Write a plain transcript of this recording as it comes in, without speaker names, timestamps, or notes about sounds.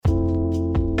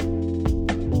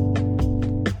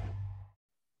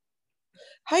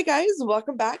Hi guys,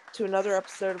 welcome back to another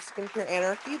episode of Skincare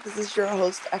Anarchy. This is your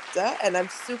host Ekta, and I'm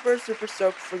super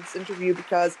stoked for this interview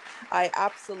because I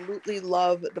absolutely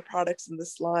love the products in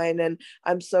this line, and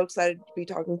I'm so excited to be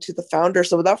talking to the founder.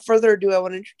 So without further ado, I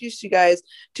want to introduce you guys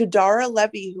to Dara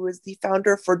Levy, who is the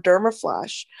founder for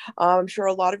DERMAFLASH. I'm sure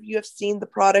a lot of you have seen the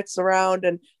products around,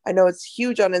 and I know it's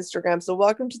huge on Instagram. So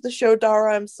welcome to the show,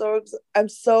 Dara. I'm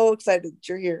so excited that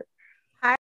you're here.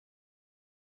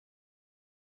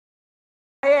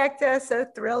 Hi, Ekta. So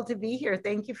thrilled to be here.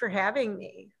 Thank you for having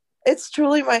me. It's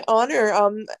truly my honor.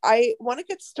 I want to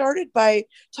get started by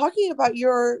talking about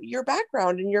your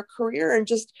background and your career and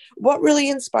just what really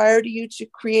inspired you to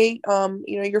create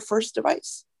your first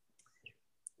device.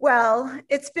 Well,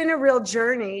 it's been a real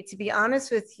journey, to be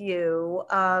honest with you.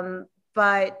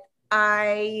 But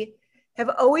I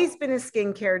have always been a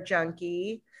skincare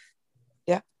junkie.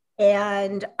 Yeah.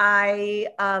 And I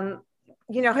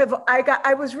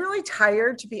was really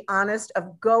tired, to be honest,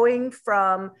 of going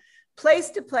from place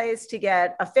to place to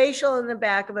get a facial in the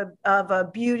back of a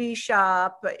beauty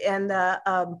shop and the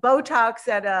Botox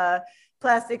at a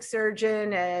plastic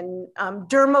surgeon and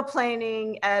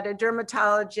dermaplaning at a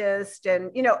dermatologist and,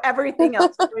 everything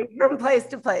else from place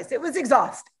to place. It was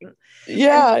exhausting.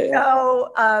 Yeah.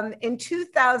 So in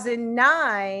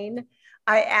 2009,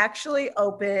 I actually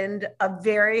opened a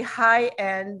very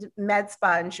high-end med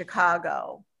spa in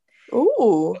Chicago.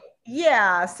 Ooh.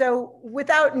 Yeah. So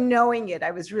without knowing it,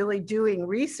 I was really doing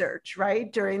research,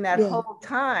 right, during that whole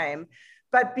time.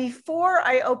 But before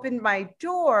I opened my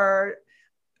doors,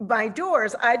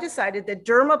 I decided that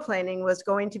dermaplaning was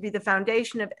going to be the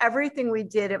foundation of everything we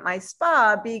did at my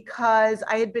spa because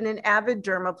I had been an avid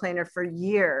dermaplaner for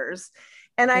years.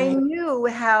 And I knew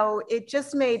how it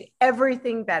just made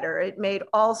everything better. It made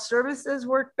all services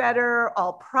work better,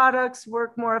 all products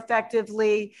work more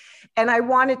effectively. And I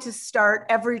wanted to start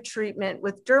every treatment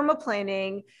with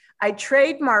dermaplaning. I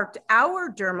trademarked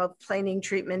our dermaplaning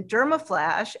treatment,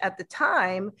 DERMAFLASH, at the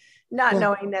time, not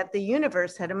knowing that the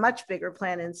universe had a much bigger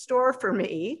plan in store for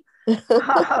me.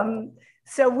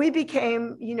 So we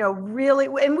became, really,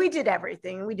 and we did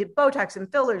everything. We did Botox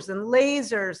and fillers and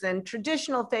lasers and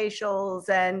traditional facials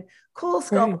and cool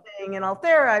sculpting and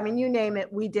Althera. I mean, you name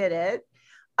it, we did it.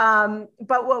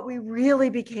 But what we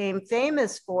really became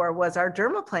famous for was our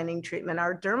dermaplaning treatment,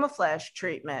 our DERMAFLASH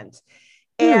treatment.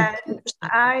 And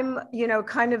I'm,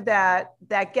 kind of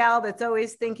that gal that's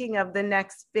always thinking of the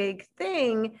next big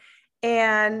thing.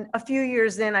 And a few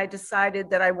years in, I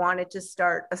decided that I wanted to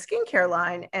start a skincare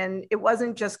line. And it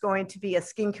wasn't just going to be a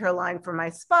skincare line for my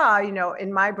spa.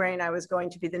 In my brain, I was going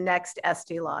to be the next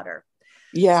Estee Lauder.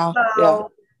 Yeah.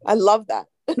 I love that.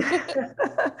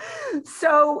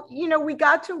 So, we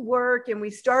got to work and we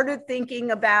started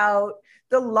thinking about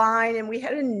the line and we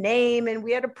had a name and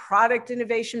we had a product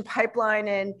innovation pipeline.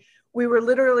 And we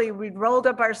rolled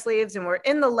up our sleeves and we're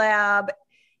in the lab.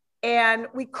 And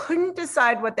we couldn't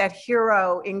decide what that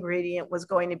hero ingredient was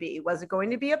going to be. Was it going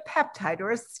to be a peptide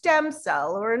or a stem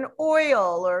cell or an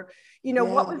oil or,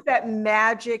 what was that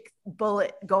magic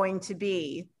bullet going to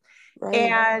be? Right.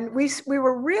 And we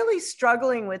were really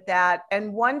struggling with that.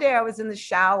 And one day I was in the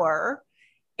shower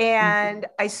and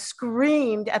I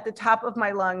screamed at the top of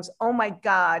my lungs, "Oh my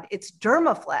God, it's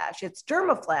DERMAFLASH. It's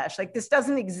DERMAFLASH. Like this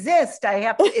doesn't exist.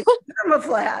 It's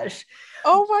DERMAFLASH."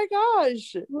 Oh my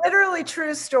gosh. Literally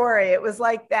true story. It was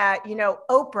like that,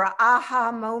 Oprah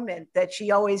aha moment that she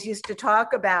always used to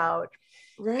talk about.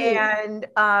 Right. And,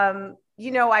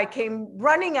 I came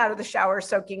running out of the shower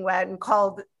soaking wet and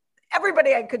called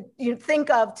everybody I could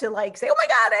think of to say, "Oh my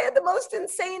God, I had the most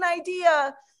insane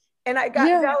idea." And I got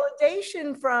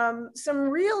validation from some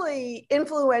really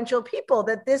influential people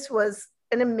that this was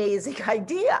an amazing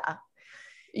idea.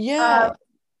 Yeah.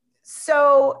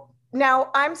 So now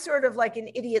I'm sort of like an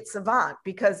idiot savant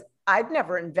because I'd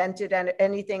never invented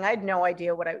anything. I had no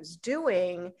idea what I was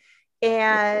doing.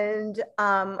 And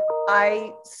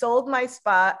I sold my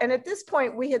spa. And at this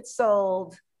point, we had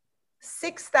sold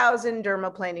 6,000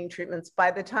 dermaplaning treatments.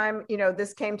 By the time,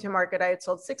 this came to market, I had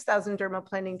sold 6,000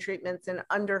 dermaplaning treatments in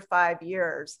under 5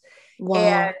 years. Wow.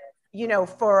 And,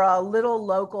 for a little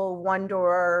local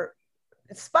one-door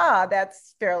spa,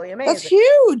 that's fairly amazing. That's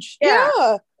huge.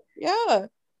 Yeah.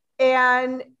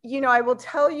 And, I will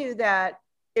tell you that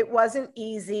it wasn't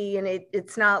easy. And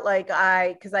it's not like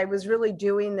because I was really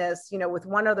doing this, with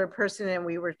one other person and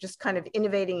we were just kind of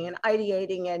innovating and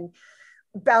ideating and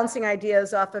bouncing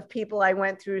ideas off of people. I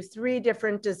went through 3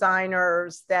 different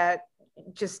designers that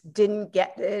just didn't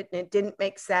get it and it didn't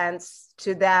make sense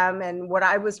to them. And what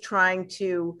I was trying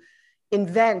to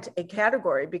invent a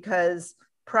category because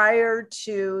prior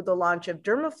to the launch of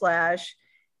DERMAFLASH,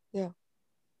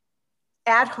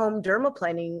 at-home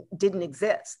dermaplaning didn't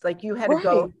exist. Like you had to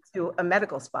go to a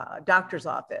medical spa, a doctor's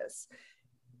office.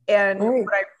 And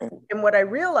what I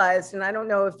realized, and I don't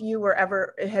know if you were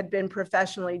ever had been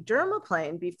professionally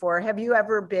dermaplaned before. Have you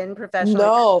ever been professionally?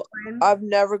 No, I've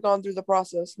never gone through the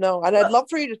process. No, and I'd love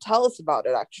for you to tell us about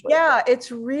it. Actually, yeah,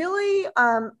 it's really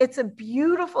it's a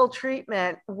beautiful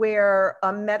treatment where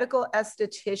a medical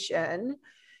esthetician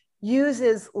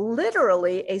uses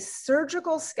literally a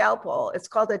surgical scalpel. It's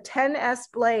called a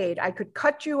 10S blade. I could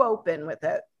cut you open with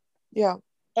it. Yeah,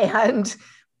 and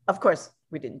of course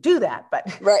we didn't do that, but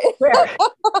where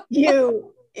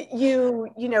you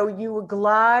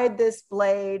glide this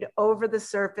blade over the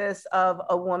surface of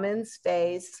a woman's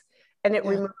face, and it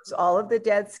removes all of the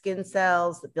dead skin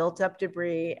cells, the built up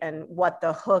debris, and what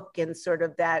the hook and sort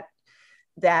of that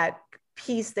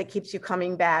piece that keeps you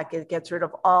coming back, it gets rid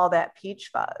of all that peach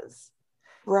fuzz.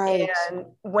 Right. And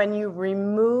when you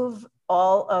remove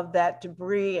all of that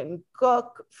debris and gook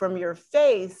from your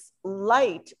face,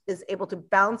 light is able to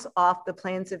bounce off the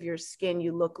planes of your skin.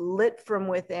 You look lit from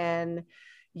within.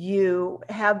 You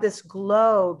have this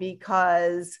glow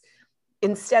because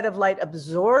instead of light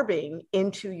absorbing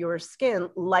into your skin,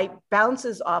 light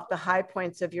bounces off the high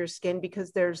points of your skin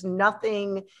because there's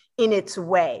nothing in its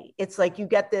way. It's like you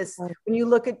get this, when you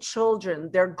look at children,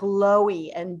 they're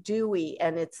glowy and dewy,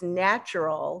 and it's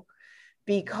natural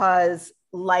because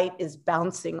light is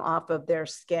bouncing off of their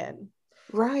skin.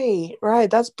 Right.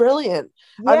 That's brilliant.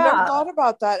 Yeah. I've never thought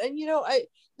about that. And,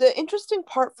 the interesting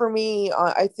part for me,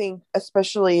 I think,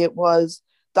 especially, it was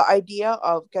the idea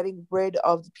of getting rid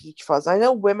of the peach fuzz. I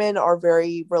know women are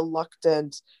very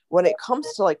reluctant when it comes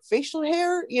to like facial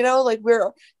hair, like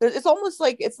it's almost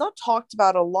like it's not talked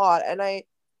about a lot. And I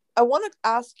want to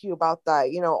ask you about that,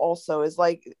 also is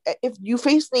like, if you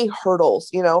face any hurdles,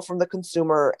 from the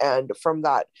consumer and from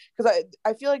that, because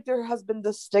I feel like there has been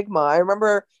this stigma. I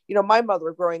remember, my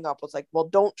mother growing up was like, well,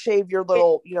 don't shave your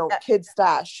little, kid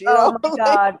stash, Oh my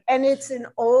God. And it's an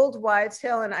old wives'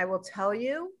 tale. And I will tell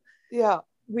you,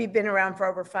 we've been around for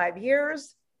over 5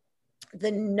 years.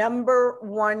 The number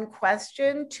one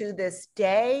question to this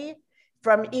day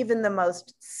from even the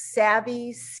most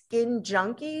savvy skin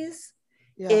junkies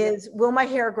is, will my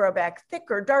hair grow back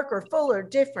thicker, darker, fuller,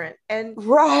 different? And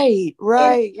emphatically,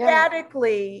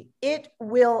 it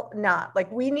will not.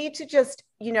 Like, we need to just,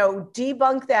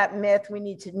 debunk that myth. We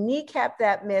need to kneecap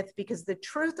that myth, because the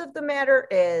truth of the matter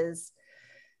is,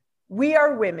 we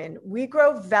are women. We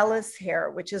grow vellus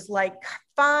hair, which is like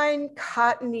fine,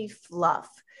 cottony fluff.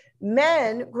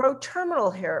 Men grow terminal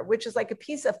hair, which is like a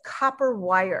piece of copper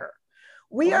wire.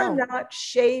 We are not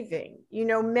shaving.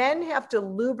 Men have to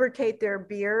lubricate their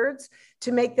beards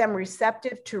to make them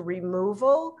receptive to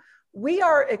removal. We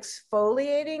are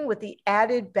exfoliating with the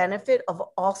added benefit of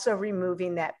also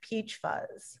removing that peach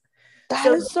fuzz. That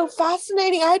is so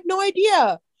fascinating. I had no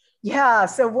idea. Yeah.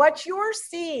 So what you're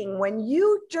seeing when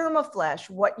you DERMAFLASH,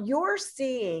 what you're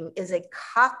seeing is a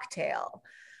cocktail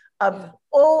of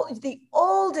the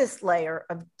oldest layer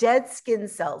of dead skin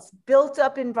cells, built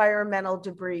up environmental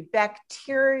debris,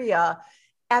 bacteria,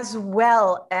 as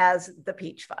well as the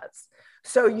peach fuzz.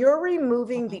 So you're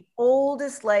removing the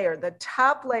oldest layer, the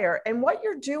top layer. And what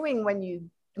you're doing when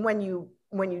you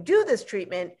do this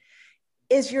treatment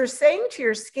is you're saying to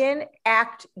your skin,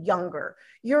 act younger.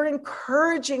 You're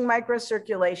encouraging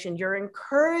microcirculation. You're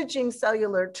encouraging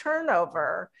cellular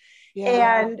turnover.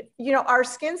 And, our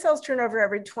skin cells turn over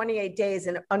every 28 days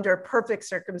and under perfect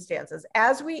circumstances.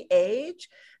 As we age,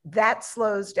 that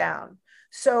slows down.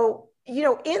 So,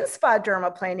 in-spa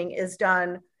dermaplaning is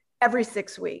done every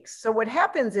 6 weeks. So what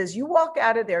happens is you walk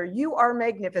out of there, you are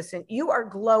magnificent, you are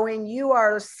glowing, you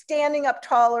are standing up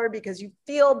taller because you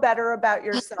feel better about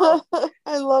yourself.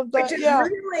 I love that. Which is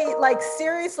really, like,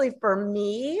 seriously, for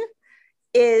me,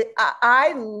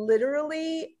 I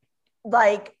literally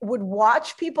would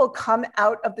watch people come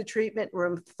out of the treatment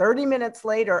room 30 minutes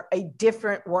later, a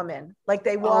different woman. Like,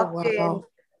 they walked in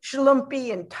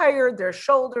schlumpy and tired, their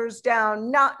shoulders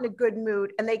down, not in a good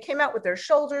mood. And they came out with their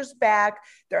shoulders back,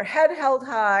 their head held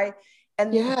high,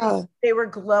 and they were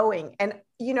glowing. And,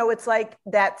 it's like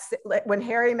that's when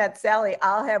Harry met Sally,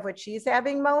 I'll have what she's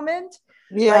having moment.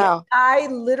 Like, I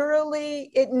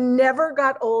literally, it never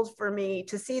got old for me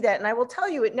to see that. And I will tell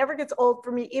you, it never gets old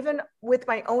for me, even with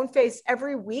my own face.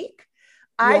 Every week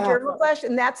I DERMAFLASH,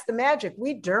 and that's the magic.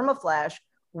 We DERMAFLASH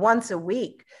once a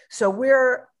week. So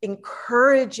we're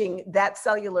encouraging that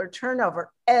cellular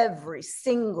turnover every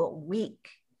single week.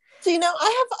 So,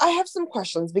 I have some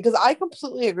questions, because I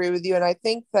completely agree with you. And I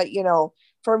think that,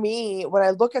 for me, when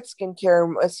I look at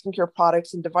skincare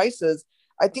products and devices,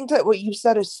 I think that what you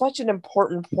said is such an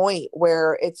important point,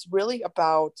 where it's really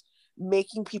about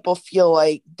making people feel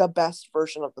like the best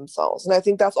version of themselves. And I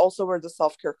think that's also where the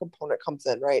self-care component comes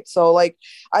in, right? So like,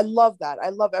 I love that. I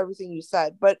love everything you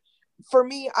said. But for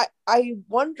me, I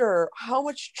wonder how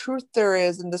much truth there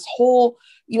is in this whole,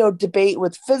 debate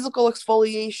with physical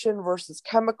exfoliation versus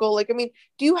chemical. Like, I mean,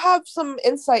 do you have some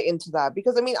insight into that?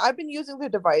 Because I mean, I've been using the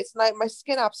device and my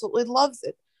skin absolutely loves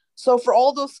it. So for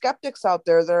all those skeptics out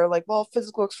there, they're like, well,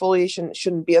 physical exfoliation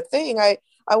shouldn't be a thing. I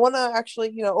want to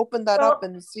actually, open that up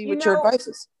and see what your advice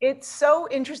is. It's so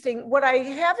interesting. What I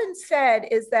haven't said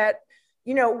is that,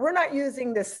 we're not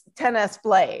using this 10S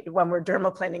blade when we're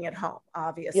dermaplaning at home,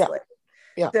 obviously.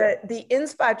 Yeah. The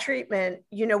in-spa treatment,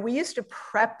 we used to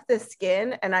prep the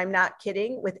skin, and I'm not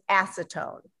kidding, with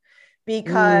acetone,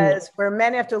 because where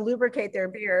men have to lubricate their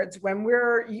beards, when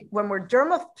we're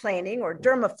dermaplaning or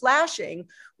dermaflashing,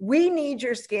 we need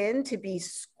your skin to be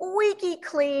squeaky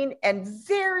clean and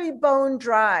very bone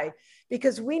dry,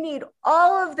 because we need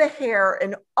all of the hair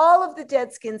and all of the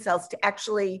dead skin cells to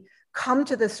actually come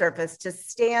to the surface, to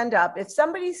stand up. If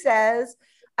somebody says,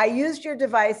 I used your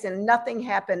device and nothing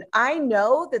happened, I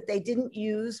know that they didn't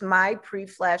use my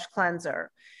pre-flash cleanser,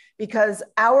 because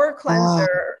our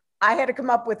cleanser, I had to come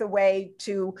up with a way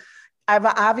to, I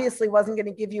obviously wasn't going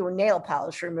to give you a nail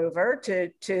polish remover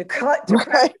to prep your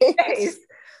face.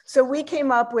 So we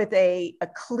came up with a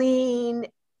clean,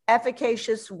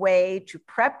 efficacious way to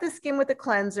prep the skin with a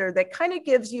cleanser that kind of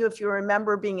gives you, if you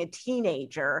remember being a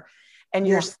teenager and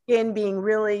your skin being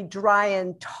really dry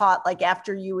and taut, like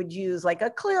after you would use like a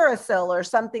Clearasil or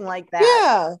something like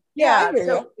that.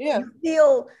 So you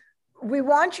feel, we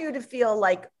want you to feel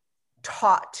like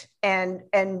taut and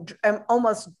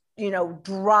almost,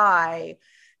 dry,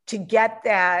 to get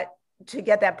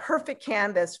that perfect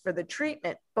canvas for the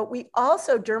treatment. But we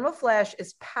also, DermaFlash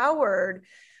is powered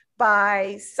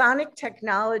by sonic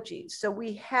technology. So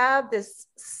we have this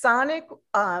sonic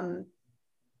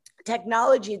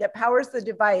technology that powers the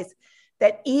device,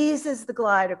 that eases the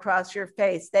glide across your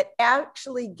face, that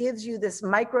actually gives you this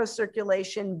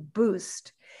microcirculation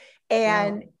boost.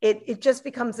 And it just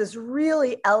becomes this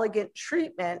really elegant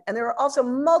treatment. And there are also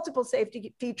multiple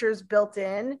safety features built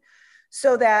in,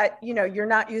 so that, you're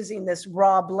not using this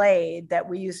raw blade that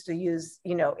we used to use,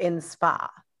 in spa.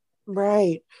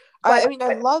 Right. I mean,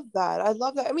 I love that.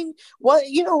 I mean,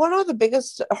 one of the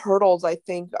biggest hurdles, I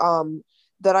think,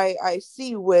 that I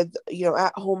see with,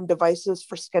 at-home devices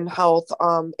for skin health,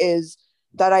 is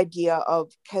that idea of,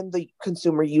 can the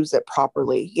consumer use it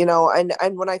properly?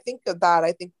 And when I think of that,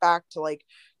 I think back to like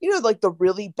the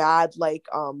really bad, like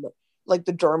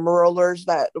the derma rollers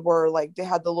that were like, they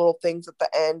had the little things at the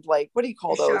end, like, what do you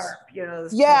call those? Sharp,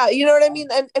 yeah, you know what I mean?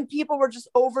 And people were just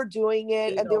overdoing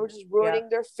it, and they were just ruining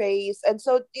their face. And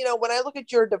so, when I look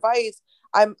at your device,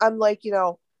 I'm like,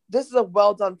 this is a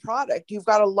well done product. You've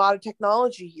got a lot of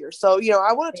technology here. So,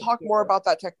 I want to talk more about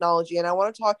that technology, and I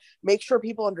want to make sure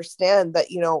people understand that,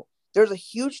 there's a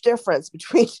huge difference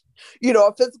between,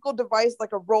 a physical device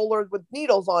like a roller with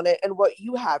needles on it and what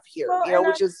you have here,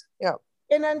 which is,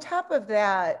 And on top of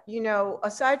that,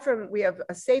 aside from, we have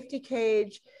a safety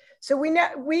cage. So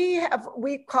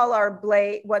we call our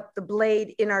blade, the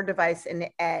blade in our device, an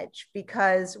edge,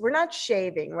 because we're not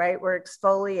shaving, right? We're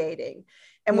exfoliating.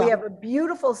 And we have a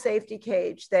beautiful safety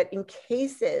cage that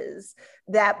encases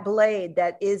that blade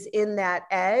that is in that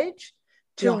edge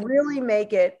to really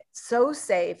make it so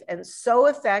safe and so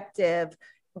effective.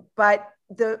 But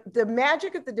the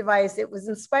magic of the device, it was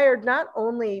inspired not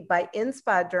only by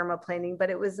in-spa dermaplaning, but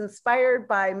it was inspired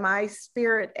by my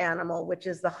spirit animal, which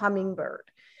is the hummingbird.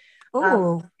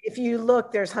 If you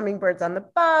look, there's hummingbirds on the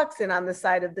box and on the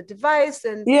side of the device.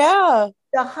 And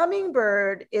the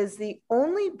hummingbird is the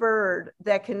only bird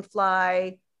that can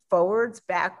fly forwards,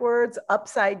 backwards,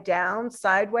 upside down,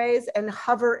 sideways, and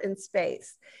hover in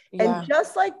space. And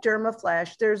just like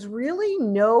DermaFlash, there's really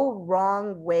no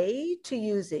wrong way to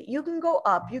use it. You can go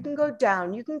up, you can go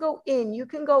down, you can go in, you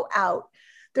can go out.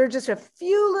 There are just a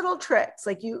few little tricks.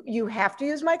 Like you have to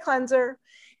use my cleanser,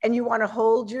 and you want to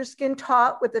hold your skin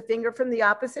taut with the finger from the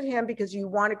opposite hand, because you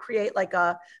want to create like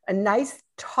a nice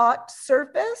taut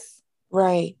surface.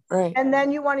 Right. And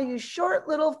then you want to use short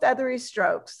little feathery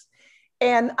strokes.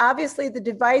 And obviously the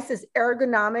device is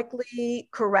ergonomically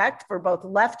correct for both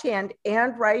left hand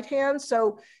and right hand.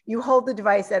 So you hold the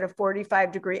device at a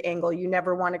 45-degree angle. You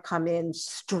never want to come in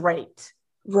straight.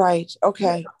 Right.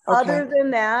 Okay. Other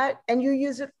than that, and you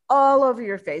use it all over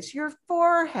your face, your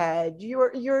forehead,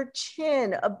 your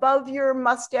chin, above your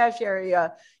mustache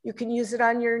area. You can use it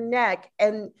on your neck.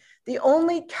 And The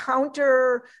only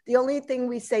thing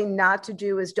we say not to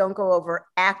do is don't go over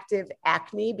active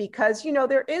acne, because,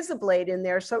 there is a blade in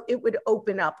there. So it would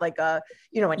open up like an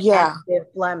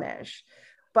active blemish.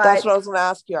 But that's what I was going to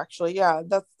ask you, actually. Yeah,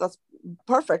 that's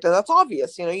perfect. And that's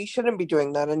obvious. You shouldn't be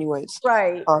doing that anyways.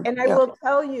 Right. And I will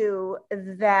tell you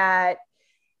that,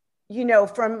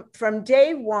 from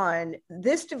day one,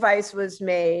 this device was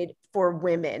made for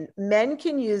women. Men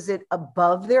can use it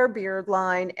above their beard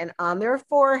line and on their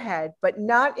forehead, but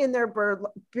not in their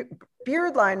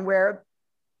beard line where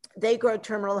they grow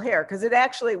terminal hair, because it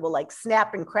actually will like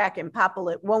snap and crack and popple.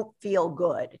 It won't feel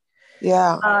good.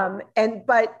 Yeah.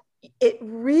 But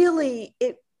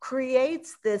it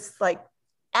creates this like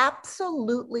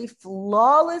absolutely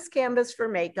flawless canvas for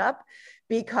makeup,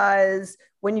 because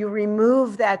when you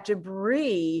remove that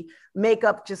debris,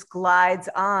 makeup just glides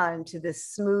on to this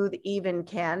smooth, even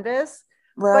canvas.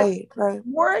 Right.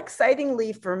 More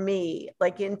excitingly for me,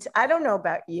 I don't know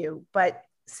about you, but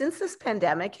since this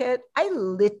pandemic hit, I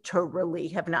literally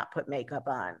have not put makeup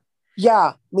on.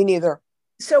 Yeah, me neither.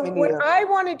 So what I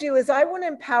want to do is I want to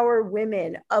empower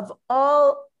women of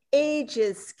all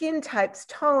ages, skin types,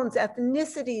 tones,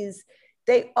 ethnicities.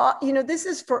 They all, this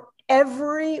is for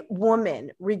every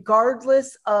woman,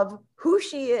 regardless of who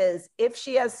she is. If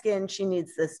she has skin, she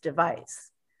needs this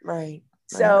device. Right.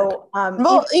 So, I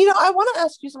want to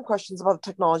ask you some questions about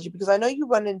the technology, because I know you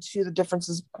went into the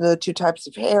differences, the two types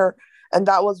of hair, and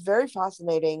that was very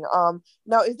fascinating.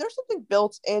 Now, is there something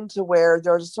built into where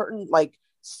there's a certain like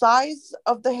size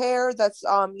of the hair that's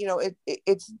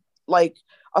it's like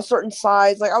a certain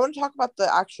size? Like, I want to talk about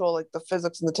the actual like the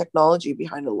physics and the technology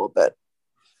behind it a little bit.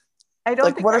 I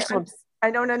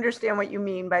don't understand what you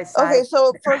mean by size. Okay,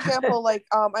 so for example, like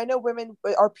I know women,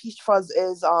 our peach fuzz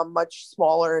is much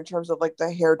smaller in terms of like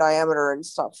the hair diameter and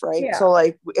stuff, right? Yeah. So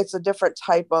like it's a different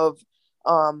type of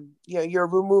you're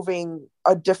removing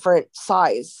a different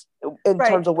size in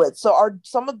terms of width. So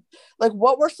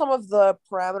what were some of the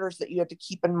parameters that you had to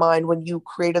keep in mind when you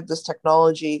created this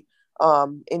technology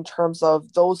in terms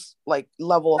of those like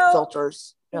level of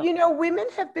filters? Women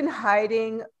have been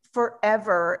hiding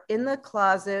forever in the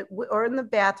closet or in the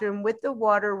bathroom with the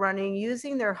water running,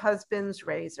 using their husband's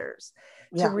razors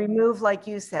to remove, like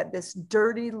you said, this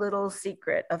dirty little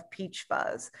secret of peach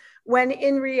fuzz. When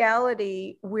in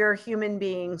reality, we're human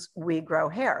beings, we grow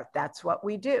hair. That's what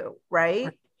we do,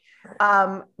 right?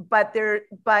 But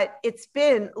it's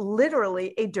been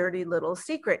literally a dirty little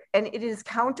secret. And it is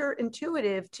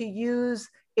counterintuitive to use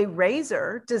a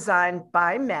razor designed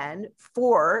by men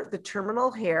for the terminal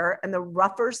hair and the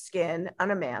rougher skin on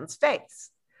a man's face.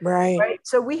 Right.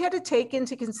 So we had to take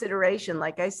into consideration,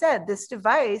 like I said, this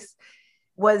device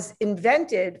was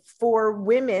invented for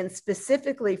women,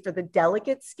 specifically for the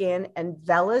delicate skin and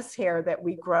vellus hair that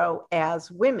we grow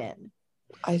as women.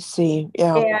 I see.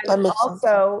 Yeah. And that makes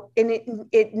also, sense. And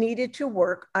it needed to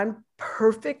work on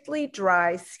perfectly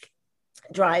dry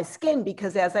skin,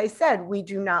 because as I said, we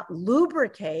do not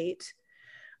lubricate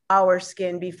our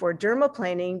skin before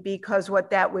dermaplaning, because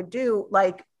what that would do,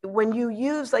 like when you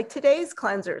use, like today's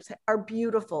cleansers are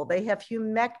beautiful. They have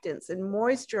humectants and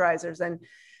moisturizers and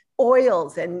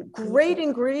oils and great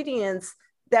ingredients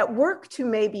that work to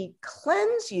maybe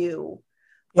cleanse you,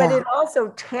 but it also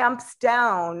tamps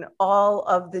down all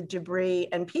of the debris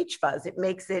and peach fuzz. It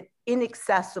makes it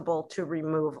inaccessible to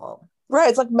removal. Right.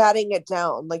 It's like matting it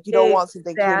down. Like you don't want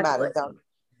something to be matted down.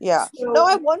 Yeah. So, no,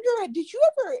 I wonder, did you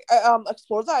ever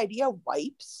explore the idea of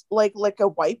wipes, like a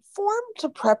wipe form to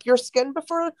prep your skin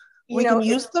before we can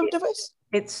use the device?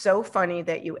 It's so funny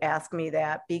that you ask me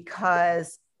that,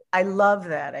 because I love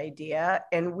that idea.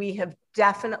 And we have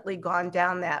definitely gone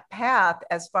down that path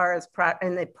as far as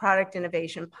in the product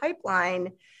innovation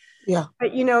pipeline. Yeah.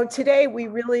 But, today we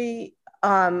really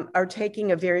are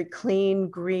taking a very clean,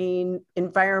 green,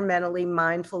 environmentally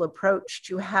mindful approach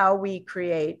to how we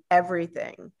create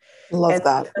everything. Love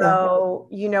that. So,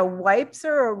 wipes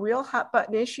are a real hot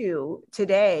button issue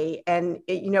today. And,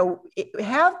 it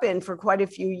have been for quite a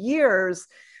few years,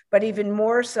 but even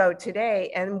more so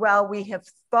today. And while we have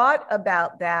thought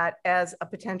about that as a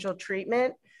potential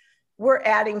treatment, we're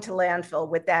adding to landfill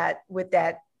with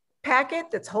that packet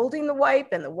that's holding the wipe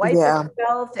and the wipe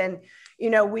itself. And,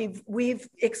 we've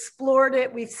explored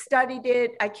it, we've studied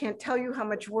it. I can't tell you how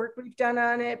much work we've done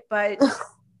on it, but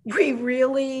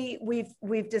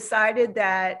we've decided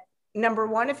that, number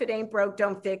one, if it ain't broke,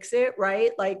 don't fix it,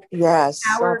 right? Like, yes,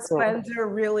 our cleanser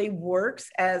really works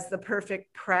as the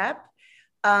perfect prep.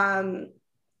 But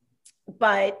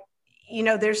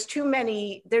there's too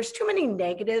many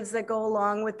negatives that go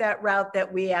along with that route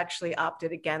that we actually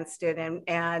opted against it.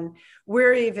 And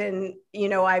we're even,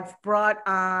 I've brought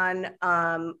on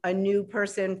a new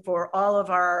person for all of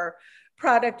our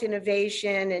product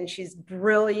innovation, and she's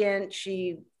brilliant.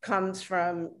 She comes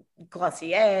from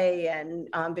Glossier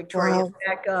and Victoria's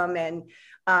Beckham, and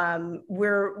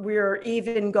we're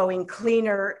even going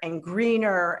cleaner and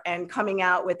greener and coming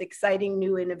out with exciting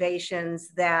new innovations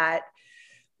that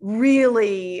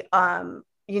really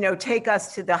take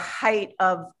us to the height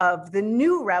of the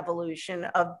new revolution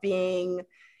of being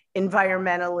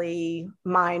environmentally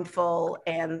mindful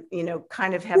and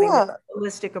kind of having a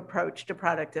holistic approach to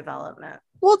product development.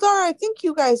 Well, Dara, I think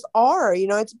you guys are,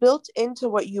 it's built into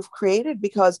what you've created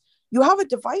because you have a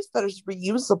device that is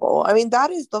reusable. I mean,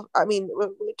 when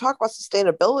we talk about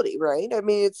sustainability, right? I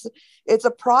mean, it's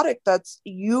a product that's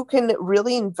you can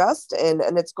really invest in,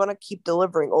 and it's going to keep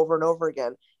delivering over and over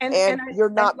again. And you're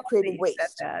not creating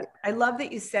waste. I love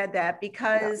that you said that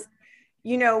because,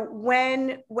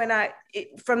 when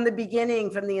from the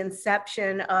beginning, from the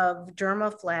inception of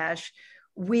DERMAFLASH,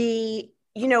 we,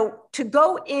 to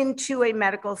go into a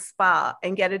medical spa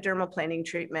and get a dermaplaning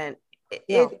treatment,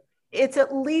 it's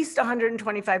at least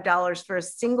 $125 for a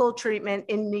single treatment.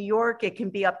 In New York, it can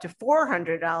be up to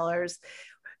 $400,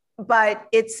 but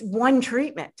it's one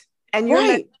treatment. And you're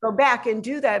going to go back and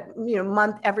do that,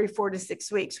 month every 4 to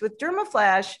 6 weeks. With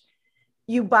DERMAFLASH,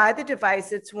 you buy the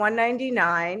device, it's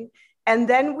 $199. And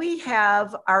then we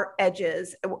have our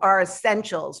edges, our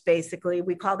essentials, basically.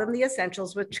 We call them the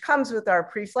essentials, which comes with our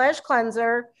pre-flash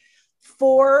cleanser,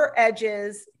 4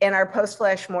 edges, and our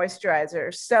post-flash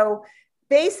moisturizer. So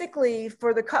basically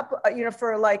for the cup,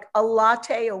 for like a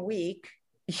latte a week,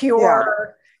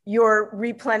 you're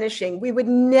replenishing. We would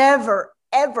never,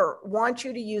 ever want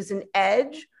you to use an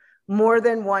edge more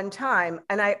than one time.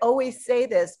 And I always say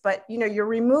this, but you're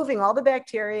removing all the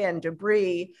bacteria and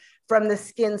debris from the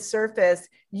skin surface.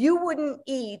 You wouldn't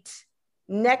eat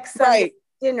next Sunday's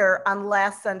dinner on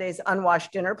last Sunday's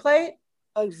unwashed dinner plate.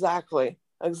 Exactly.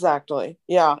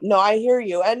 Yeah, no, I hear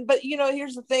you. But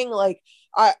here's the thing, like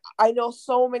I know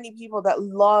so many people that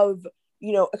love,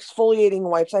 exfoliating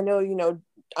wipes. I know,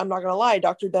 I'm not gonna lie,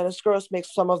 Dr. Dennis Gross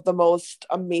makes some of the most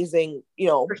amazing,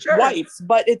 wipes,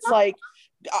 but it's like,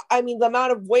 I mean, the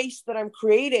amount of waste that I'm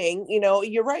creating,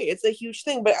 you're right, it's a huge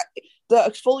thing. But the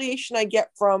exfoliation I get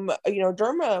from,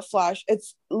 DERMAFLASH,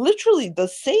 it's literally the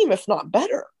same, if not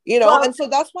better, and so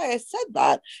that's why I said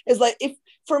that is like, if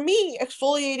for me,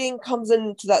 exfoliating comes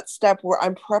into that step where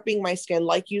I'm prepping my skin,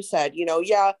 like you said,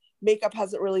 makeup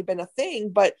hasn't really been a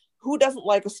thing, but who doesn't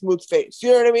like a smooth face?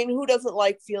 You know what I mean? Who doesn't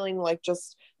like feeling like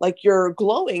just like you're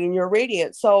glowing and you're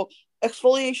radiant? So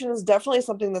exfoliation is definitely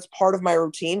something that's part of my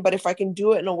routine, but if I can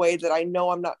do it in a way that I know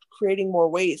I'm not creating more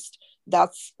waste,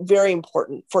 that's very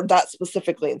important for that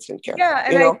specifically in skincare. Yeah,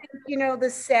 and I think, the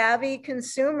savvy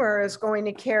consumer is going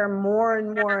to care more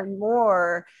and more and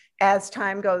more as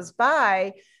time goes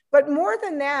by. But more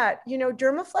than that,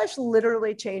 DERMAFLASH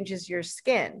literally changes your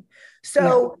skin.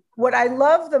 So what I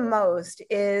love the most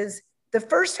is the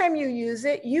first time you use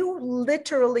it, you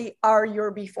literally are your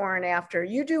before and after.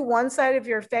 You do one side of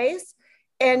your face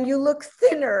and you look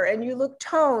thinner and you look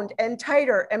toned and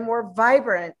tighter and more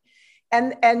vibrant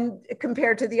and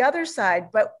compared to the other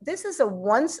side. But this is a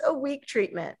once a week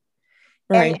treatment.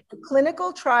 And in the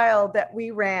clinical trial that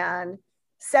we ran,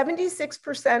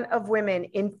 76% of women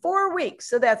in 4 weeks,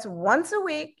 so that's once a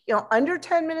week, under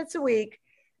 10 minutes a week,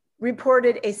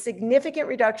 reported a significant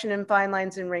reduction in fine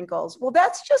lines and wrinkles. Well,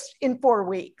 that's just in 4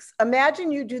 weeks.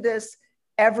 Imagine you do this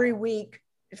every week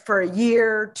for a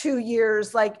year, 2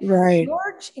 years, like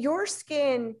your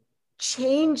skin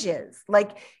changes.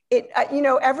 Like it,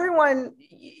 everyone,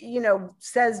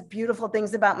 says beautiful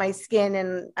things about my skin,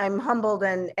 and I'm humbled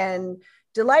and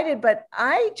delighted, but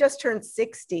I just turned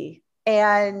 60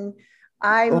 and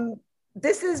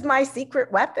this is my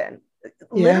secret weapon,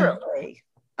 literally.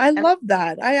 I love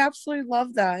that. I absolutely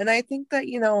love that. And I think that,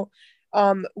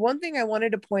 one thing I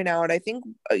wanted to point out, I think,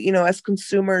 as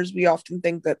consumers, we often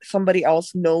think that somebody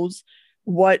else knows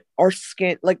what our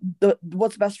skin, like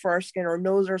what's best for our skin, or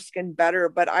knows our skin better.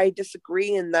 But I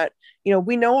disagree in that,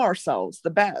 we know ourselves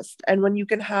the best. And when you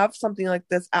can have something like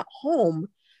this at home,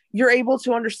 you're able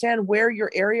to understand where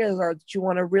your areas are that you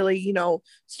want to really,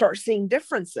 start seeing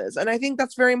differences. And I think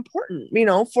that's very important,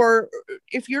 for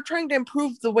if you're trying to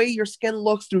improve the way your skin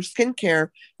looks through skincare,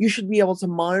 you should be able to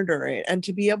monitor it. And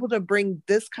to be able to bring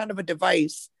this kind of a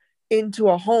device into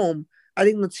a home, I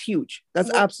think that's huge.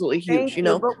 That's absolutely huge,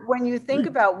 But when you think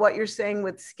about what you're saying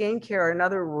with skincare,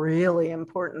 another really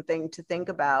important thing to think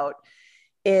about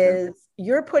is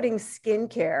you're putting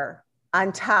skincare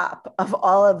on top of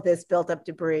all of this built up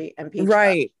debris and peach fuzz.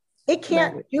 Right. It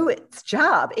can't do its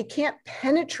job. It can't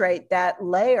penetrate that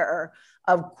layer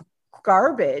of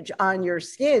garbage on your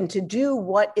skin to do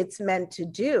what it's meant to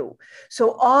do.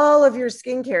 So all of your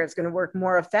skincare is going to work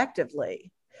more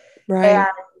effectively. Right.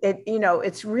 And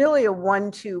it's really a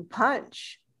 1-2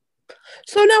 punch.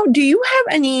 So now, do you have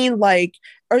any, like,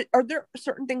 are there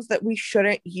certain things that we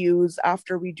shouldn't use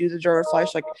after we do the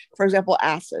DERMAFLASH? Like, for example,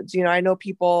 acids. I know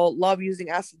people love using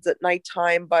acids at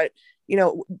nighttime, but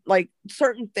like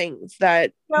certain things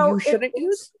that you shouldn't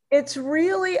use. It's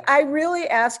really, I really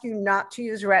ask you not to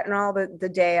use retinol the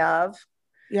day of.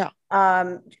 Yeah.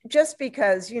 Just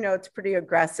because, it's pretty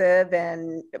aggressive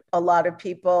and a lot of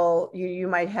people, you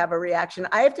might have a reaction.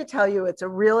 I have to tell you, it's a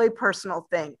really personal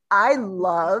thing. I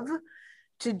love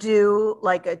to do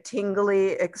like a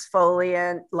tingly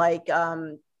exfoliant, like,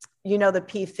 the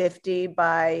P50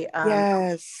 by,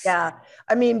 yes. Yeah.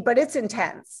 I mean, but it's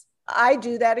intense. I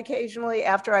do that occasionally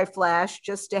after I flash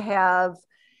just to have,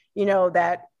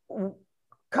 that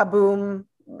kaboom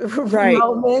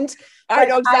moment. I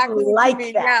know exactly what like you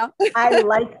mean. That. Yeah. I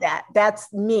like that.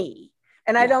 That's me.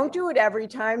 And I don't do it every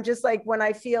time, just like when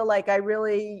I feel like I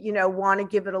really, want to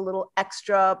give it a little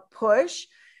extra push.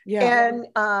 Yeah.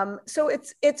 And so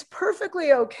it's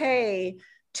perfectly okay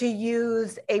to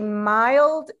use a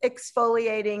mild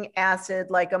exfoliating acid,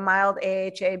 like a mild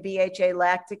AHA, BHA,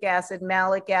 lactic acid,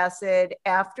 malic acid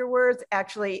afterwards.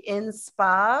 Actually, in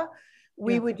spa,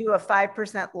 we would do a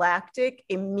 5% lactic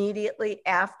immediately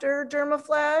after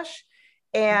DERMAFLASH.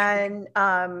 And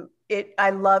I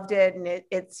loved it. And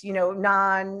it's,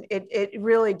 it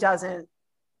really doesn't,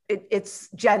 it's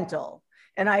gentle.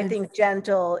 And I think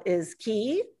gentle is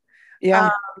key. Yeah.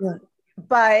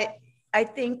 But I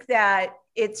think that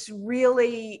it's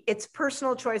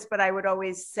personal choice, but I would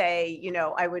always say,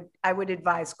 I would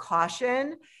advise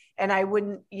caution, and I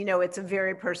wouldn't, it's a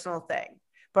very personal thing.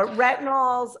 But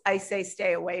retinols, I say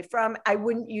stay away from. I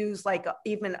wouldn't use like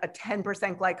even a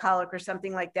 10% glycolic or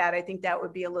something like that. I think that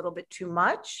would be a little bit too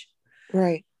much.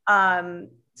 Right.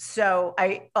 So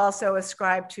I also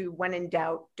ascribe to when in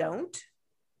doubt, don't.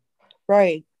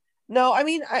 Right. No, I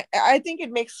mean, I think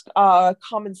it makes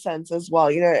common sense as well.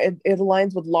 It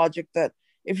aligns with logic that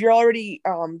if you're already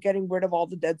getting rid of all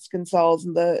the dead skin cells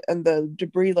and the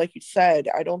debris, like you said,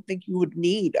 I don't think you would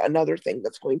need another thing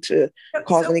that's going to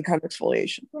cause any kind of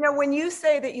exfoliation. When you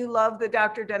say that you love the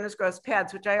Dr. Dennis Gross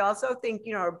pads, which I also think,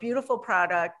 are a beautiful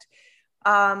product,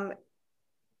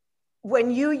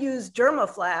 when you use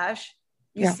DERMAFLASH,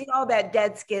 you see all that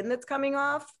dead skin that's coming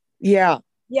off. Yeah.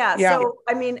 So,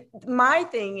 I mean, my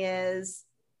thing is,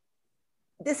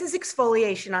 this is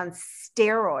exfoliation on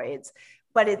steroids,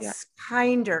 but it's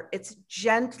kinder, it's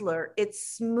gentler,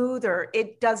 it's smoother.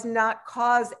 It does not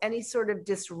cause any sort of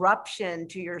disruption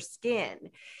to your skin.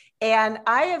 And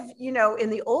I have, in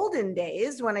the olden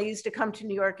days, when I used to come to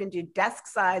New York and do desk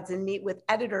sides and meet with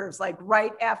editors, like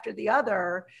right after the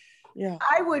other,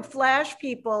 I would flash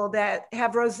people that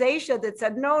have rosacea that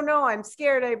said, no, I'm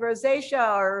scared, I have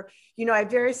rosacea, or, I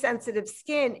have very sensitive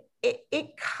skin.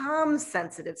 It calms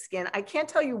sensitive skin. I can't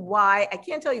tell you why. I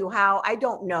can't tell you how. I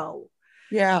don't know.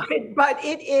 Yeah. But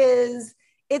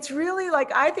it's really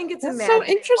like, I think it's That's so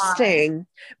interesting.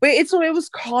 Wait, so it was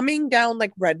calming down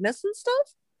like redness and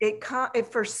stuff? It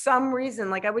for some reason,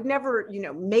 like I would never,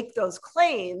 make those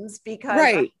claims because I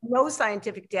have no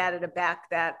scientific data to back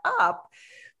that up.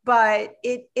 But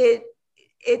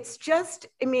it's just,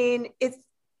 I mean, it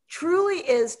truly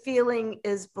is feeling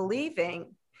is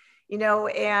believing,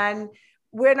 and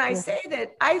when I say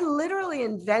that, I literally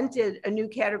invented a new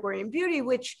category in beauty,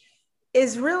 which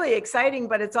is really exciting,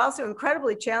 but it's also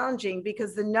incredibly challenging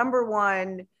because the number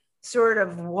one sort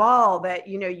of wall that,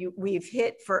 we've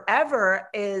hit forever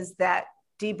is that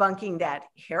debunking that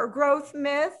hair growth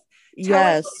myth.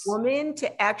 Telling a woman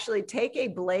to actually take a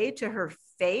blade to her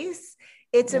face.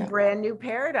 It's a brand new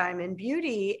paradigm in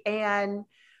beauty. And,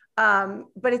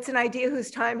 but it's an idea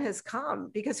whose time has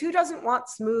come, because who doesn't want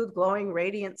smooth, glowing,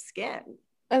 radiant skin?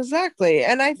 Exactly.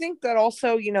 And I think that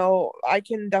also, I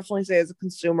can definitely say as a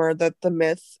consumer that the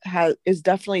myth is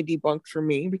definitely debunked for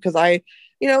me, because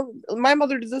my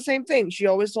mother did the same thing. She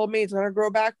always told me it's going to grow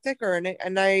back thicker,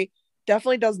 and I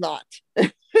definitely does not.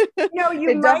 It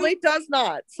definitely does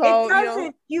not. So, it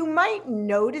doesn't, you might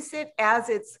notice it as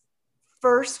it's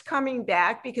first coming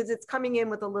back, because it's coming in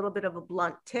with a little bit of a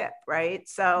blunt tip, right?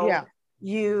 So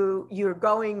you're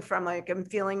going from like, I'm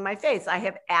feeling my face. I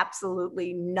have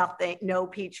absolutely nothing, no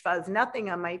peach fuzz,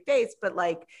 nothing on my face, but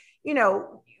like,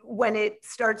 when it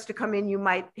starts to come in, you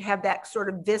might have that sort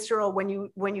of visceral, when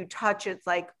you touch, it's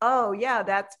like, oh yeah,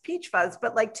 that's peach fuzz.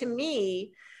 But like, to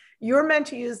me, You're meant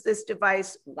to use this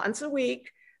device once a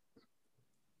week.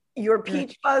 Your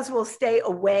peach fuzz will stay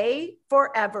away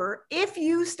forever. If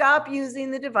you stop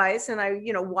using the device, and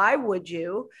why would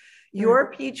you?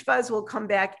 Your peach fuzz will come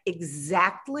back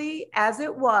exactly as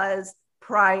it was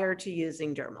prior to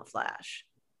using DERMAFLASH.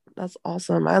 That's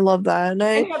awesome. I love that. And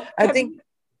I think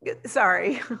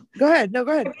sorry. Go ahead. No,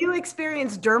 go ahead. Have you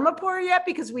experienced DERMAPORE yet?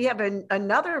 Because we have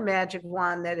another magic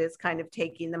wand that is kind of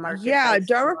taking the market. Yeah,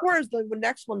 DERMAPORE is the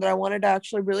next one that I wanted to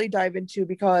actually really dive into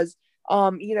because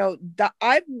that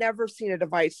I've never seen a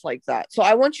device like that. So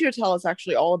I want you to tell us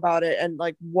actually all about it and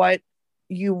like what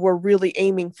you were really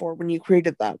aiming for when you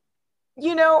created that.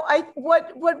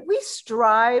 What we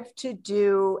strive to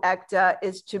do, Ekta,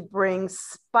 is to bring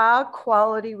spa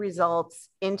quality results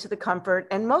into the comfort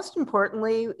and most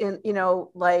importantly,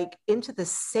 into the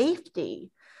safety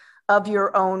of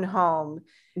your own home.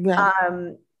 Yeah.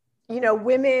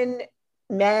 Women,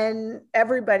 men,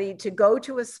 everybody to go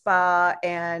to a spa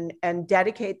and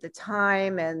dedicate the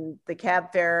time and the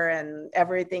cab fare and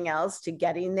everything else to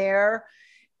getting there.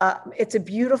 It's a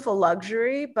beautiful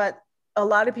luxury, but a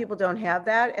lot of people don't have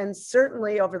that. And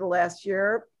certainly over the last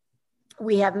year,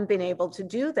 we haven't been able to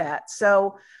do that.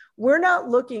 So we're not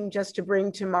looking just to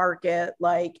bring to market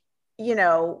an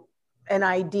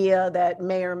idea that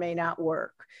may or may not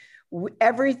work.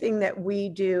 Everything that we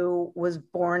do was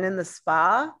born in the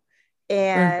spa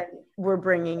and we're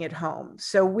bringing it home.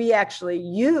 So we actually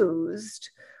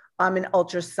used an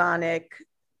ultrasonic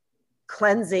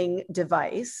cleansing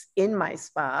device in my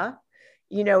spa.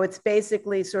 It's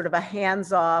basically sort of a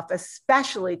hands-off,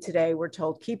 especially today, we're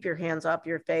told, keep your hands off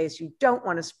your face. You don't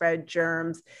want to spread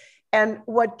germs. And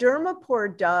what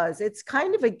DERMAPORE does, it's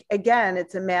kind of,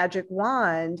 it's a magic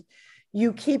wand.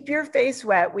 You keep your face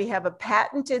wet. We have a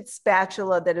patented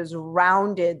spatula that is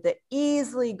rounded, that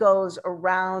easily goes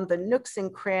around the nooks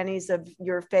and crannies of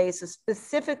your face,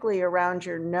 specifically around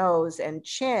your nose and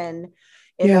chin.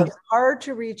 In those hard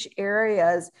to reach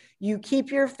areas, you keep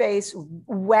your face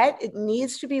wet. It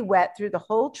needs to be wet through the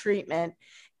whole treatment.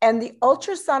 And the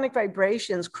ultrasonic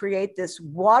vibrations create this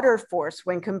water force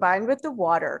when combined with the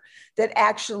water that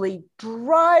actually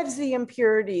drives the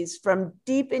impurities from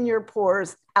deep in your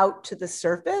pores out to the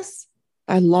surface.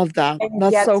 I love that.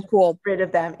 That's so cool. Rid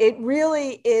of them. It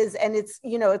really is. And it's,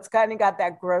 it's kind of got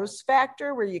that gross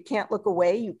factor where you can't look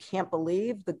away. You can't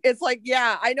believe it's like,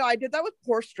 yeah, I know. I did that with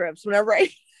pore strips whenever I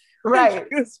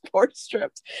use pore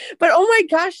strips. But oh my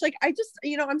gosh, like I just,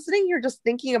 I'm sitting here just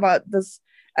thinking about this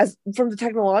as from the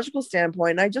technological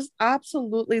standpoint. And I just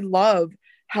absolutely love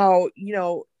how,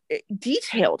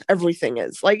 detailed everything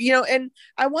is, like, and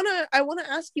I want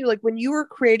to ask you, like, when you were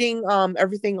creating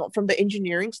everything from the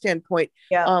engineering standpoint,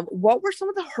 what were some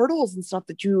of the hurdles and stuff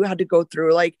that you had to go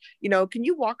through? Like, can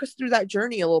you walk us through that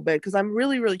journey a little bit, because I'm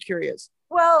really, really curious.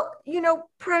 Well,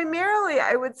 primarily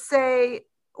I would say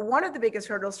one of the biggest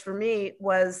hurdles for me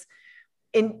was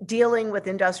in dealing with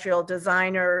industrial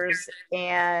designers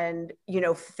and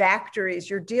factories.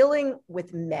 You're dealing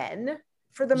with men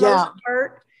for the most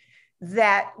part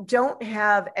that don't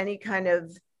have any kind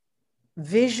of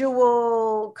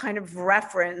visual kind of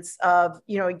reference of,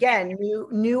 again,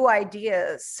 new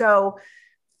ideas. So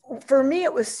for me,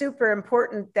 it was super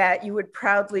important that you would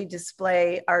proudly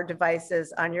display our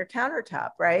devices on your countertop,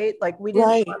 right? Like we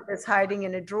didn't want this hiding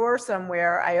in a drawer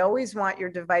somewhere. I always want your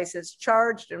devices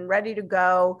charged and ready to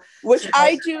go. Which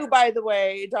I do, by the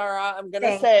way, Dara. I'm going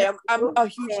to say I'm a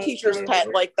huge teacher's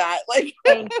pet like that. Like,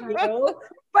 thank you.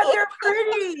 But they're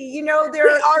pretty, they are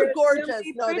gorgeous.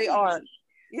 Really no, they are.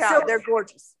 Yeah, so, they're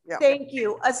gorgeous. Yeah. Thank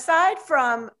you. Aside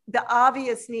from the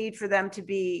obvious need for them to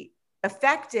be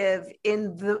effective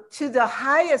to the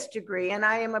highest degree, and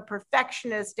I am a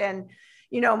perfectionist, and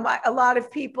a lot of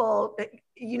people,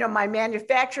 my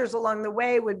manufacturers along the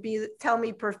way would tell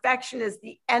me perfection is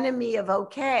the enemy of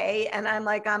okay, and I'm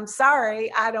like, I'm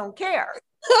sorry, I don't care.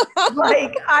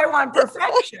 Like, I want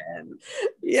perfection.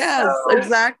 Yes, so,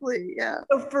 exactly. Yeah.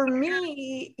 So for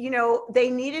me, they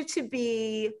needed to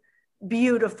be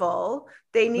beautiful.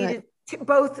 They needed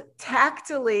both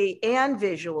tactily and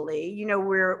visually.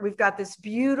 We've got this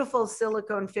beautiful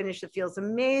silicone finish that feels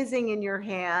amazing in your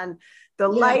hand. The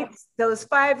lights, those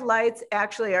 5 lights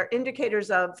actually are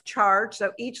indicators of charge.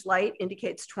 So each light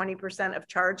indicates 20% of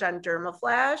charge on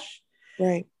DERMAFLASH.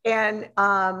 Right. And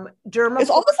it's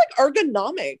almost like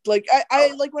ergonomic. Like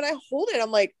I like when I hold it,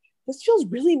 I'm like, this feels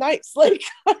really nice. Like,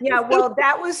 yeah, well,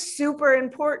 that was super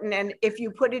important. And if you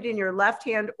put it in your left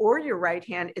hand or your right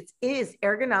hand, it is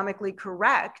ergonomically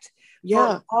correct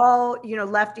for all,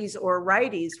 lefties or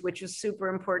righties, which is super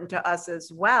important to us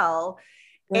as well.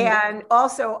 And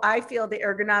also, I feel the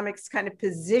ergonomics kind of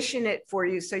position it for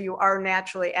you so you are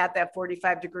naturally at that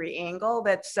 45-degree angle.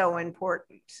 That's so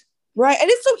important. Right. And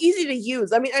it's so easy to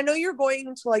use. I mean, I know you're going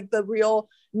into like the real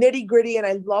nitty gritty, and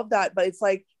I love that, but it's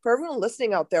like for everyone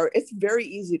listening out there, it's very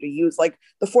easy to use. Like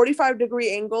the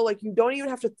 45-degree angle, like you don't even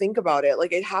have to think about it.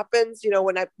 Like it happens,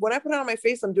 when I put it on my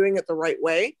face, I'm doing it the right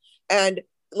way. And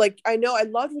like, I know I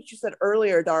loved what you said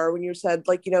earlier, Dara, when you said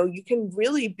like, you can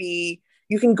really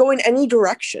you can go in any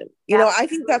direction. I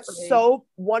think that's so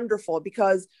wonderful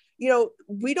because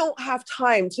we don't have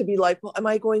time to be like, well, am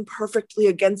I going perfectly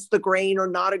against the grain or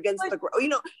not against the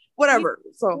grain? Whatever.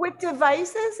 So with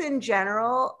devices in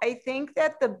general, I think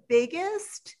that the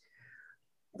biggest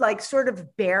like sort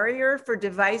of barrier for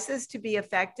devices to be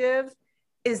effective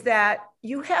is that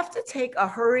you have to take a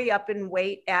hurry up and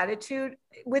wait attitude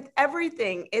with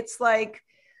everything. It's like,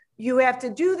 you have to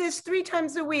do this 3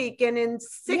 times a week. And in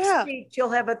 6 weeks,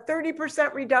 you'll have a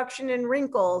 30% reduction in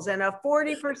wrinkles and a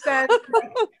 40%.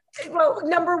 Well,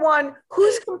 number one,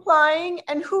 who's complying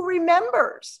and who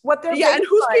remembers what they're and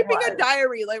who's keeping a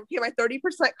diary? Like, okay, my 30%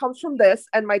 comes from this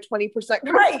and my 20% comes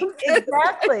from this.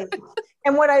 Exactly.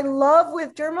 And what I love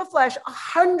with DERMAFLASH,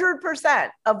 100%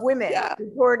 of women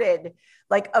reported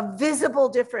like a visible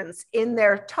difference in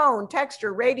their tone,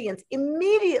 texture, radiance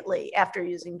immediately after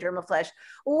using DERMAFLASH.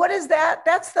 What is that?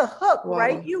 That's the hook,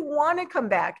 right? You want to come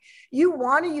back. You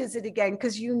want to use it again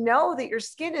because you know that your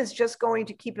skin is just going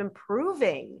to keep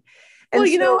improving. And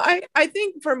I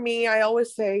think for me, I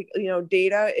always say,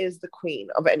 data is the queen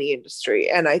of any industry.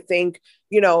 And I think,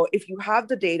 if you have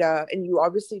the data and you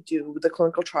obviously do the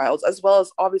clinical trials, as well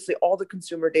as obviously all the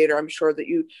consumer data, I'm sure that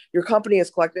your company has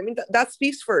collected. I mean, that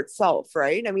speaks for itself,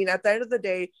 right? I mean, at the end of the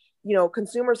day,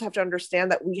 consumers have to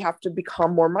understand that we have to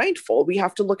become more mindful. We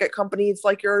have to look at companies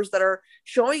like yours that are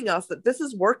showing us that this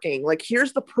is working. Like,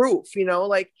 here's the proof,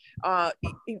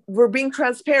 we're being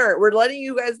transparent. We're letting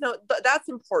you guys know that's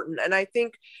important. And I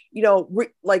think,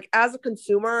 like as a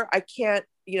consumer, I can't,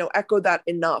 echo that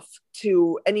enough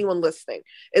to anyone listening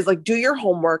is like, do your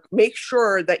homework, make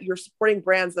sure that you're supporting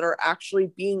brands that are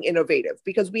actually being innovative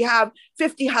because we have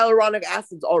 50 hyaluronic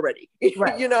acids already,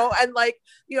 and like,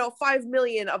 5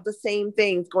 million of the same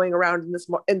things going around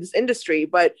in this industry.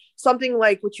 But something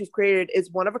like what you've created is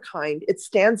one of a kind. It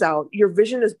stands out. Your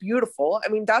vision is beautiful. I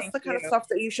mean, that's the kind of stuff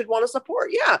that you should want to support.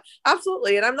 Yeah,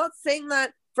 absolutely. And I'm not saying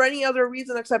that for any other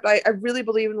reason except I really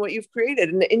believe in what you've created,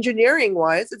 and engineering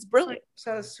wise, it's brilliant.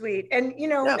 So sweet. And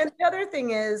and the other thing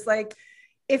is, like,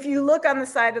 if you look on the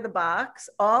side of the box,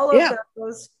 all of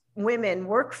those women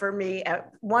work for me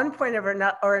at one point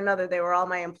or another. They were all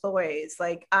my employees.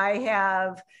 Like,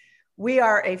 we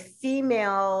are a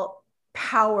female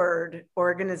powered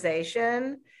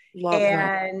organization.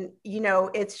 And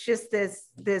it's just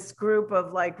this group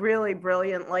of like really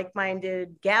brilliant,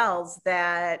 like-minded gals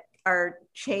that are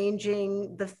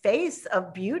changing the face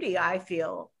of beauty, I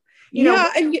feel.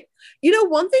 And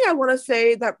one thing I want to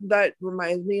say that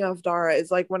reminds me of Dara is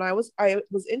like when I was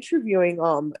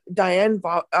interviewing Diane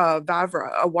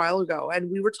Vavra a while ago,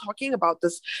 and we were talking about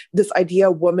this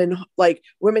idea of women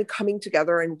coming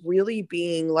together and really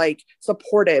being like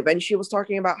supportive, and she was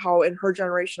talking about how in her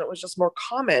generation it was just more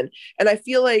common, and I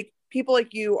feel like people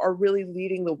like you are really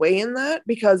leading the way in that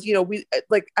because, we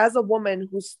like as a woman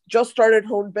who's just started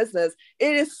her own business,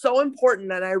 it is so important.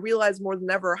 And I realize more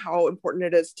than ever how important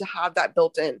it is to have that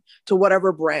built in to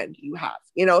whatever brand you have,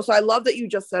 so I love that you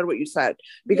just said what you said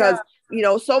because,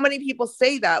 so many people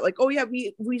say that like, oh yeah,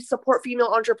 we support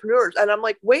female entrepreneurs. And I'm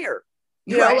like, where,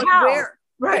 where?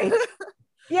 Right.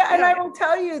 And I will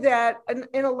tell you that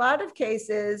in a lot of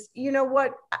cases,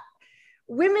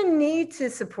 women need to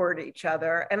support each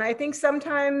other. And I think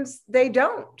sometimes they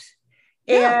don't.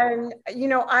 And,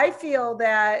 I feel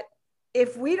that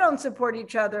if we don't support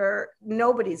each other,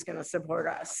 nobody's going to support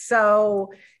us.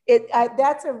 So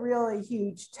that's a really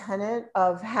huge tenet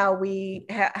of how we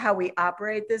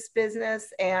operate this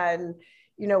business and,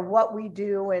 what we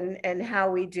do and how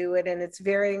we do it. And it's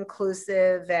very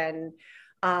inclusive and,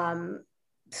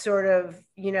 sort of,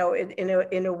 in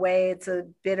a way, it's a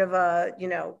bit of a,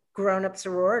 grown-up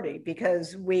sorority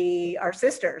because we are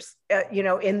sisters,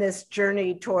 in this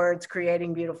journey towards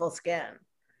creating beautiful skin.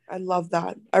 I love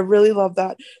that. I really love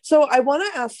that. So I want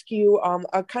to ask you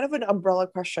a kind of an umbrella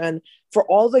question for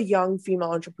all the young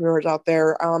female entrepreneurs out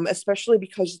there, especially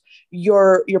because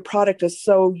your product is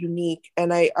so unique.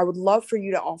 And I would love for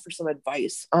you to offer some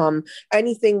advice.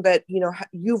 Anything that,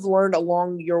 you've learned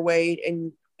along your way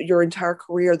in your entire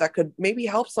career that could maybe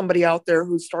help somebody out there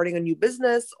who's starting a new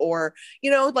business or,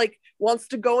 like wants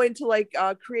to go into like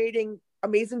creating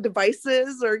amazing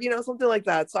devices or, something like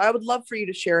that. So I would love for you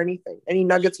to share any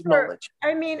nuggets of knowledge.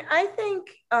 I mean, I think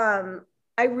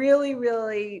I really,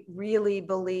 really, really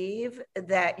believe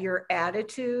that your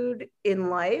attitude in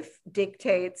life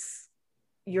dictates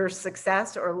your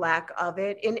success or lack of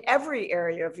it in every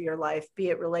area of your life, be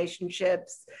it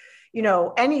relationships,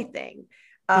 anything.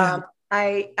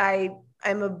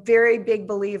 I'm a very big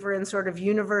believer in sort of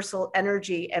universal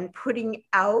energy and putting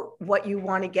out what you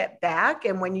want to get back.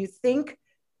 And when you think,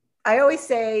 I always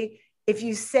say, if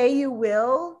you say you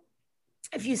will,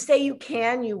 if you say you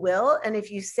can, you will. And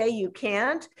if you say you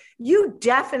can't, you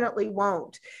definitely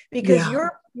won't, because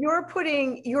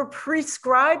you're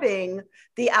prescribing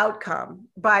the outcome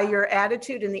by your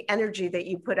attitude and the energy that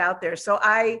you put out there. So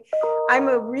I'm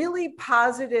a really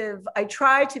positive, I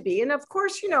try to be. And of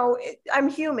course, I'm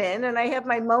human and I have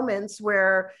my moments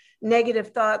where negative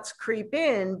thoughts creep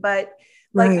in, but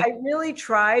I really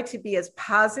try to be as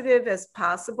positive as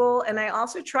possible. And I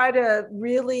also try to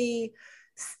really,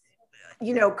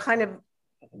 kind of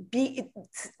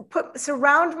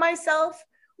surround myself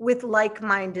with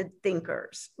like-minded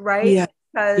thinkers, right?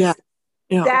 Because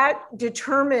that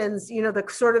determines, the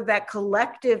sort of that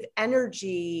collective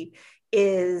energy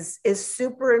is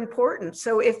super important.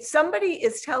 So if somebody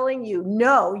is telling you,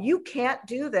 no, you can't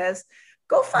do this,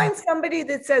 go find somebody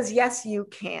that says, yes, you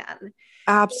can.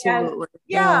 Absolutely.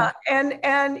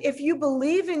 And if you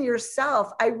believe in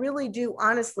yourself, I really do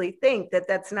honestly think that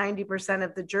that's 90%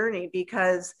 of the journey,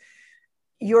 because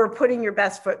you're putting your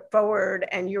best foot forward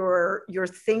and you're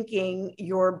thinking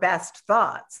your best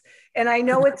thoughts. And I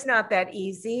know it's not that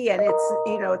easy, and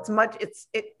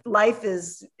life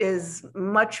is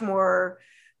much more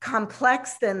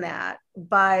complex than that.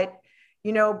 But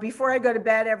before I go to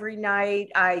bed every night,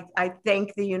 I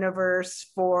thank the universe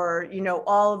for,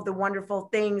 all of the wonderful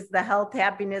things, the health,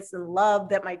 happiness, and love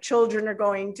that my children are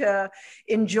going to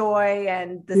enjoy,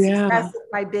 and the success of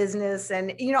my business.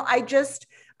 And,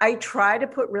 I try to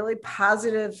put really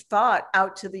positive thought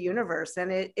out to the universe,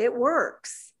 and it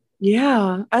works.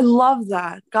 Yeah, I love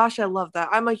that. Gosh, I love that.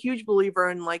 I'm a huge believer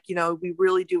in we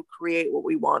really do create what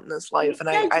we want in this life. And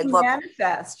I love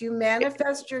you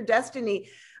manifest your destiny.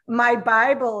 My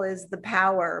Bible is The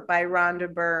Power by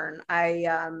Rhonda Byrne.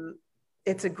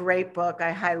 It's a great book.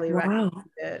 I highly recommend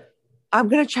it. I'm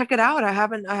going to check it out. I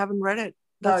haven't read it.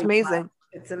 That's amazing.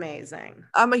 It's amazing.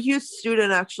 I'm a huge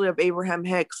student actually of Abraham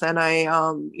Hicks. And I,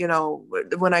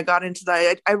 when I got into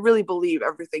that, I really believe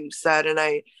everything you said. And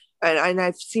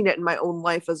I've seen it in my own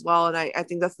life as well. And I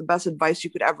think that's the best advice you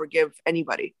could ever give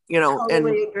anybody,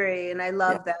 Totally agree. And I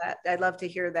love that. I love to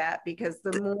hear that, because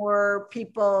the more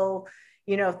people,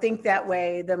 think that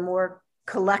way, the more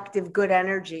collective good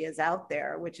energy is out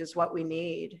there, which is what we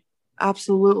need.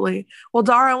 Absolutely. Well,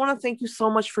 Dara, I want to thank you so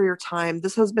much for your time.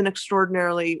 This has been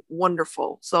extraordinarily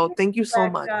wonderful. So thank you so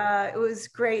much. It was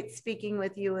great speaking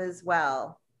with you as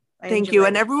well. Thank you.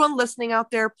 And everyone listening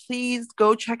out there, please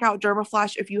go check out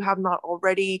DERMAFLASH if you have not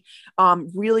already.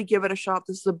 Really give it a shot.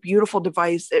 This is a beautiful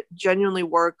device. It genuinely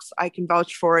works. I can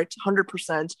vouch for it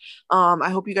 100%.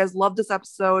 I hope you guys love this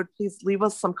episode. Please leave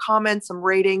us some comments, some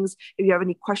ratings. If you have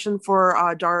any questions for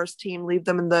Dara's team, leave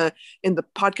them in the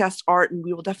podcast art, and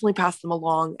we will definitely pass them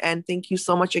along. And thank you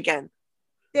so much again.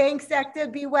 Thanks,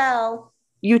 Ekta. Be well.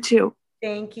 You too.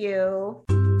 Thank you.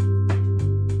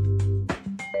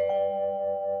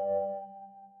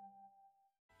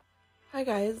 Hi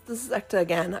guys, this is Ekta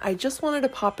again. I just wanted to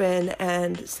pop in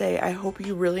and say I hope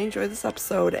you really enjoyed this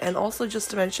episode, and also just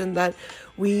to mention that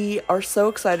we are so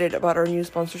excited about our new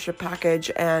sponsorship package,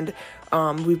 and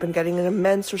we've been getting an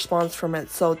immense response from it.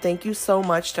 So thank you so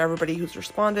much to everybody who's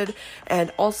responded.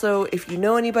 And also, if you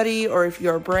know anybody or if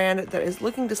you're a brand that is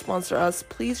looking to sponsor us,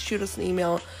 please shoot us an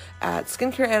email at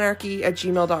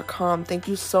skincareanarchy@gmail.com. Thank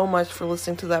you so much for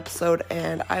listening to the episode,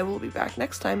 and I will be back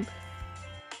next time.